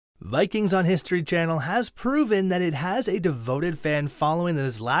Vikings on History Channel has proven that it has a devoted fan following that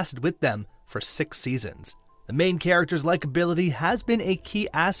has lasted with them for 6 seasons. The main character's likability has been a key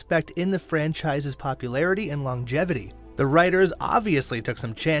aspect in the franchise's popularity and longevity. The writers obviously took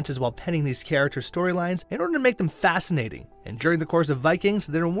some chances while penning these character storylines in order to make them fascinating, and during the course of Vikings,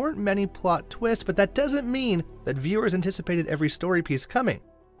 there weren't many plot twists, but that doesn't mean that viewers anticipated every story piece coming,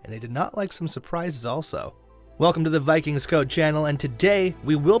 and they did not like some surprises also. Welcome to the Vikings Code channel, and today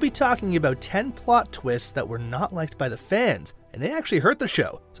we will be talking about 10 plot twists that were not liked by the fans, and they actually hurt the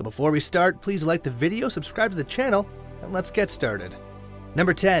show. So before we start, please like the video, subscribe to the channel, and let's get started.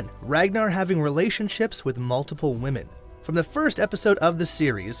 Number 10. Ragnar having relationships with multiple women. From the first episode of the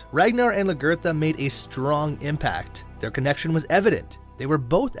series, Ragnar and Lagertha made a strong impact. Their connection was evident. They were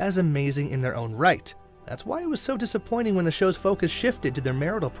both as amazing in their own right. That's why it was so disappointing when the show's focus shifted to their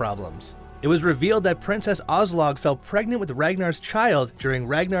marital problems. It was revealed that Princess Aslaug fell pregnant with Ragnar's child during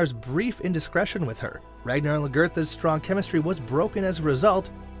Ragnar's brief indiscretion with her. Ragnar and Lagertha's strong chemistry was broken as a result,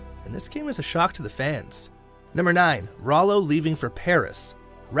 and this came as a shock to the fans. Number 9. Rollo leaving for Paris.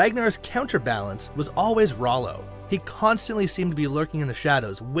 Ragnar's counterbalance was always Rollo. He constantly seemed to be lurking in the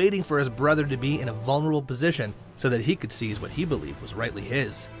shadows, waiting for his brother to be in a vulnerable position so that he could seize what he believed was rightly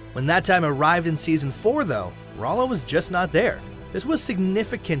his. When that time arrived in Season 4 though, Rollo was just not there. This was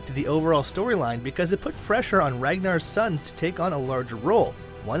significant to the overall storyline because it put pressure on Ragnar's sons to take on a larger role,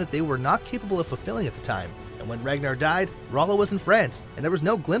 one that they were not capable of fulfilling at the time. And when Ragnar died, Rollo was in France, and there was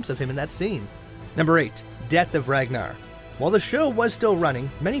no glimpse of him in that scene. Number 8. Death of Ragnar. While the show was still running,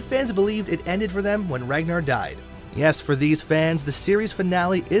 many fans believed it ended for them when Ragnar died. Yes, for these fans, the series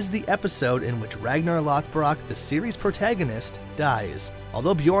finale is the episode in which Ragnar Lothbrok, the series protagonist, dies.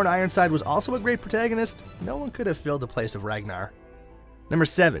 Although Bjorn Ironside was also a great protagonist, no one could have filled the place of Ragnar. Number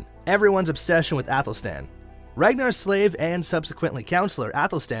 7. Everyone's obsession with Athelstan. Ragnar's slave and subsequently counselor,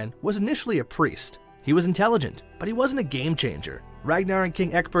 Athelstan, was initially a priest. He was intelligent, but he wasn't a game changer. Ragnar and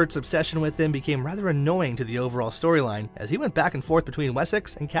King Ecbert's obsession with him became rather annoying to the overall storyline as he went back and forth between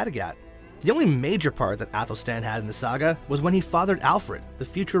Wessex and Kattegat. The only major part that Athelstan had in the saga was when he fathered Alfred, the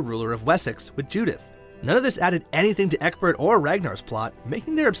future ruler of Wessex, with Judith. None of this added anything to Ecbert or Ragnar's plot,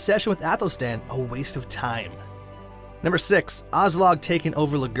 making their obsession with Athelstan a waste of time. Number 6. Aslaug taking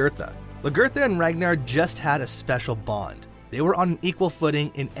over Lagertha. Lagertha and Ragnar just had a special bond. They were on an equal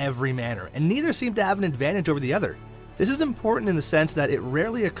footing in every manner, and neither seemed to have an advantage over the other. This is important in the sense that it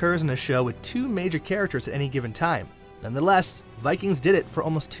rarely occurs in a show with 2 major characters at any given time. Nonetheless, Vikings did it for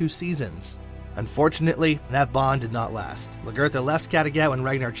almost 2 seasons. Unfortunately, that bond did not last. Lagertha left Kattegat when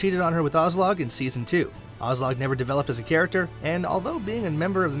Ragnar cheated on her with Aslaug in Season 2. Aslaug never developed as a character, and although being a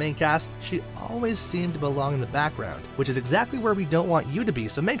member of the main cast, she always seemed to belong in the background, which is exactly where we don't want you to be,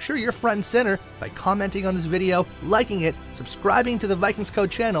 so make sure you're front and center by commenting on this video, liking it, subscribing to the Vikings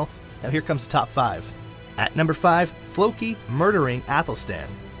Code channel. Now here comes the top 5. At number 5, Floki murdering Athelstan.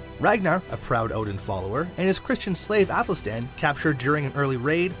 Ragnar, a proud Odin follower, and his Christian slave Athelstan, captured during an early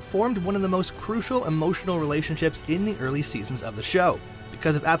raid, formed one of the most crucial emotional relationships in the early seasons of the show.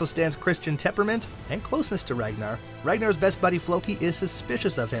 Because of Athelstan's Christian temperament and closeness to Ragnar, Ragnar's best buddy Floki is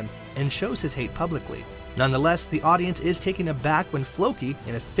suspicious of him and shows his hate publicly. Nonetheless, the audience is taken aback when Floki,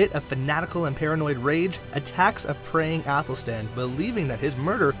 in a fit of fanatical and paranoid rage, attacks a praying Athelstan, believing that his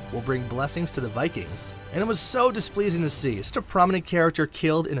murder will bring blessings to the Vikings. And it was so displeasing to see such a prominent character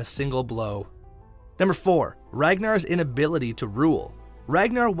killed in a single blow. Number 4. Ragnar's inability to rule.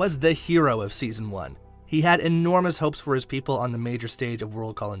 Ragnar was the hero of Season 1. He had enormous hopes for his people on the major stage of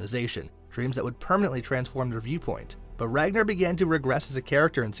world colonization, dreams that would permanently transform their viewpoint. But Ragnar began to regress as a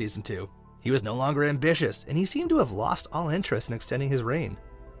character in Season 2. He was no longer ambitious, and he seemed to have lost all interest in extending his reign.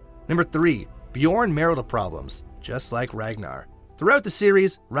 Number 3. Bjorn marital problems, just like Ragnar. Throughout the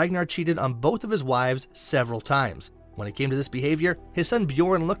series, Ragnar cheated on both of his wives several times. When it came to this behavior, his son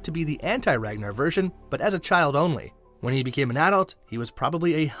Bjorn looked to be the anti-Ragnar version, but as a child only. When he became an adult, he was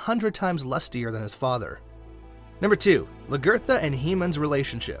probably 100 times lustier than his father. Number 2. Lagertha and Haemond's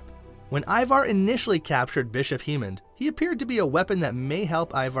relationship. When Ivar initially captured Bishop Haemond, he appeared to be a weapon that may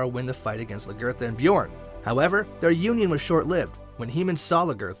help Ivar win the fight against Lagertha and Bjorn. However, their union was short-lived when Haemond saw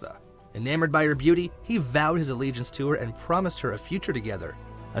Lagertha. Enamored by her beauty, he vowed his allegiance to her and promised her a future together.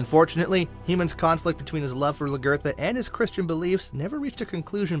 Unfortunately, Haemond's conflict between his love for Lagertha and his Christian beliefs never reached a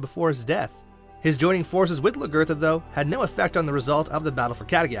conclusion before his death. His joining forces with Lagertha, though, had no effect on the result of the battle for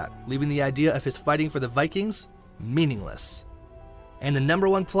Kattegat, leaving the idea of his fighting for the Vikings meaningless. And the number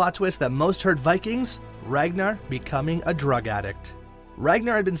 1 plot twist that most hurt Vikings? Ragnar becoming a drug addict.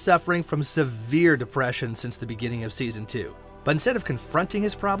 Ragnar had been suffering from severe depression since the beginning of Season 2, but instead of confronting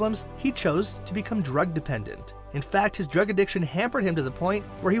his problems, he chose to become drug dependent. In fact, his drug addiction hampered him to the point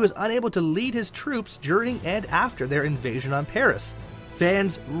where he was unable to lead his troops during and after their invasion on Paris.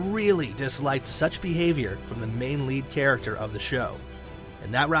 Fans really disliked such behavior from the main lead character of the show.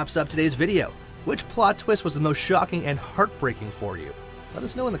 And that wraps up today's video. Which plot twist was the most shocking and heartbreaking for you? Let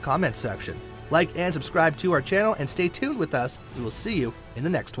us know in the comments section. Like and subscribe to our channel and stay tuned with us. We will see you in the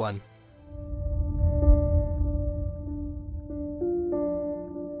next one.